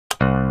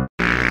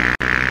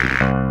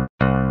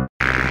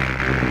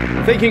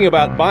Thinking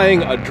about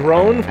buying a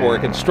drone for a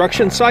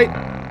construction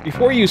site?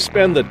 Before you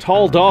spend the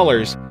tall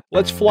dollars,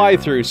 let's fly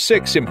through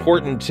 6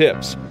 important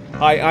tips.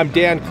 Hi, I'm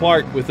Dan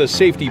Clark with a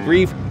Safety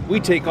Brief. We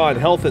take on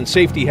health and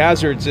safety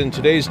hazards in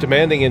today's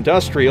demanding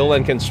industrial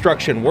and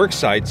construction work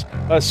sites,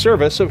 a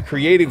service of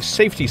Creative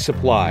Safety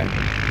Supply.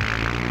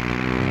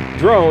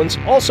 Drones,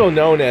 also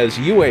known as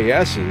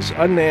UASs,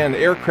 unmanned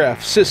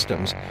aircraft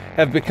systems,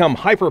 have become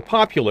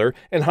hyper-popular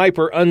and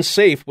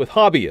hyper-unsafe with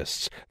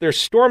hobbyists. They're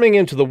storming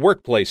into the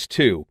workplace,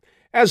 too.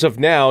 As of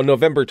now,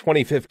 November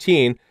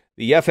 2015,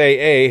 the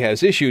FAA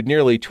has issued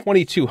nearly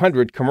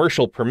 2,200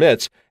 commercial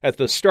permits. At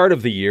the start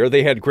of the year,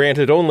 they had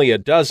granted only a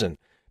dozen.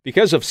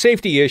 Because of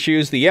safety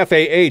issues, the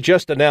FAA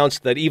just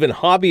announced that even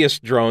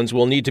hobbyist drones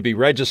will need to be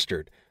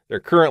registered. They're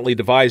currently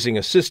devising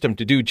a system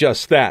to do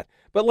just that.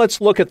 But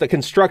let's look at the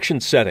construction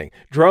setting.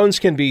 Drones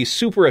can be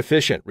super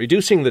efficient,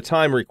 reducing the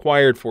time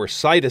required for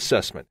site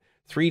assessment,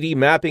 3D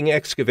mapping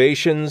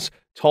excavations,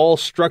 tall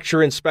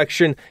structure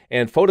inspection,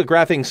 and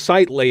photographing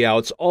site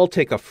layouts all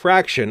take a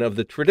fraction of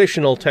the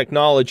traditional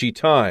technology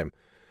time.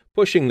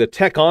 Pushing the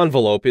tech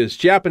envelope is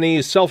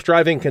Japanese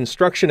self-driving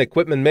construction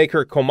equipment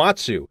maker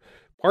Komatsu.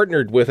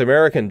 Partnered with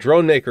American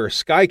drone maker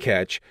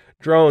Skycatch,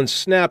 drones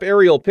snap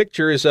aerial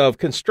pictures of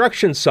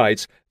construction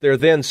sites. They're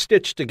then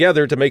stitched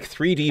together to make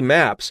 3D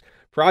maps.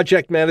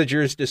 Project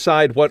managers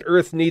decide what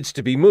earth needs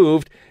to be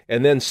moved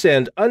and then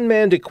send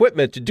unmanned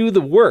equipment to do the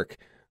work.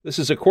 This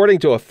is according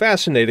to a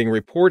fascinating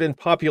report in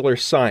Popular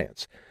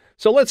Science.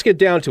 So let's get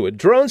down to it.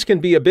 Drones can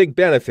be a big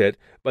benefit,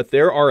 but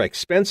there are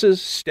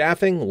expenses,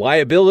 staffing,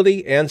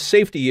 liability, and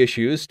safety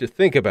issues to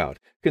think about.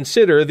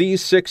 Consider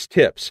these 6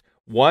 tips.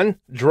 1.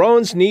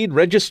 Drones need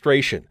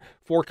registration.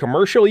 For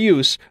commercial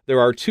use, there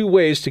are 2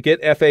 ways to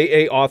get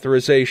FAA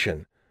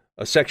authorization: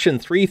 a Section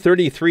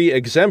 333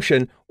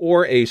 exemption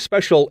or a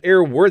Special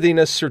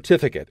Airworthiness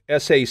Certificate,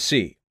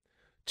 SAC.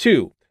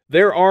 2.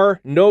 There are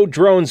no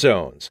drone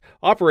zones.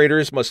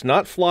 Operators must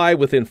not fly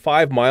within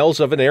 5 miles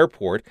of an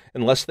airport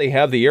unless they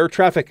have the air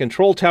traffic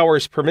control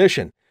tower's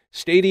permission.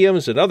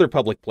 Stadiums and other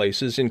public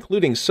places,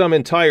 including some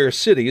entire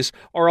cities,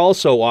 are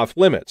also off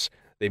limits.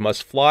 They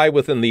must fly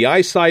within the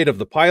eyesight of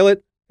the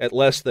pilot at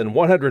less than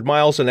 100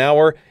 miles an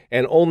hour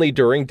and only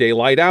during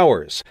daylight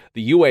hours.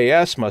 The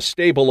UAS must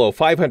stay below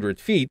 500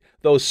 feet,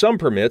 though some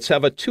permits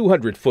have a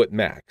 200-foot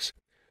max.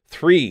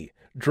 3.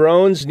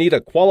 Drones need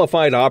a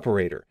qualified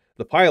operator.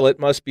 The pilot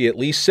must be at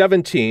least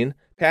 17,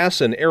 pass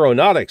an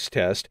aeronautics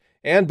test,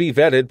 and be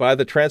vetted by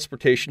the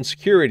Transportation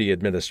Security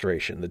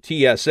Administration, the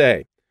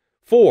TSA.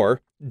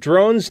 4.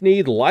 Drones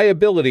need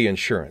liability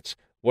insurance.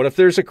 What if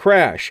there's a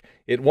crash?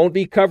 It won't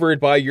be covered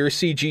by your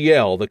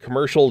CGL, the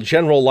commercial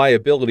general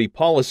liability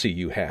policy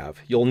you have.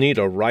 You'll need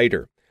a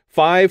rider.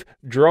 5.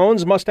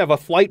 Drones must have a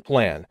flight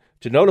plan.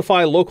 To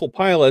notify local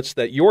pilots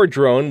that your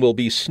drone will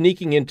be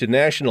sneaking into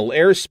national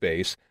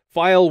airspace,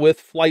 file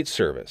with Flight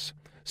Service.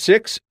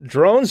 6.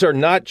 Drones are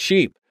not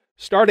cheap.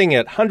 Starting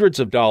at hundreds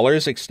of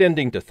dollars,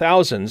 extending to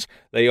thousands,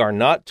 they are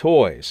not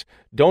toys.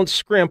 Don't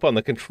scrimp on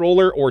the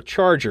controller or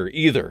charger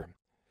either.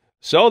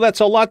 So that's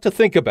a lot to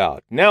think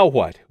about. Now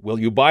what? Will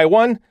you buy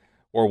one?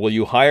 Or will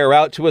you hire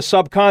out to a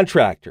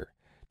subcontractor?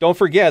 Don't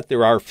forget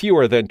there are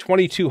fewer than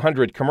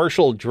 2,200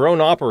 commercial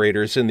drone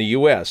operators in the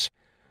U.S.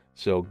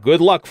 So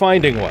good luck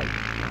finding one.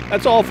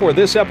 That's all for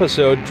this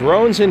episode,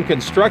 Drones in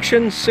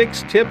Construction,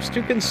 6 Tips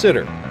to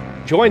Consider.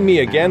 Join me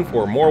again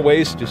for more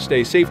ways to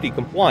stay safety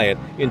compliant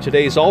in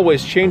today's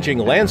always changing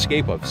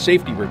landscape of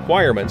safety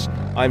requirements.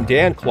 I'm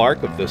Dan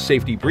Clark of the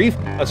Safety Brief,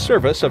 a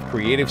service of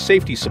Creative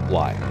Safety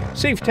Supply.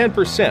 Save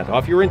 10%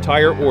 off your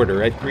entire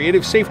order at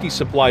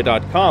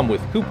creativesafetysupply.com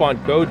with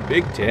coupon code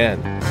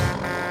BIG10.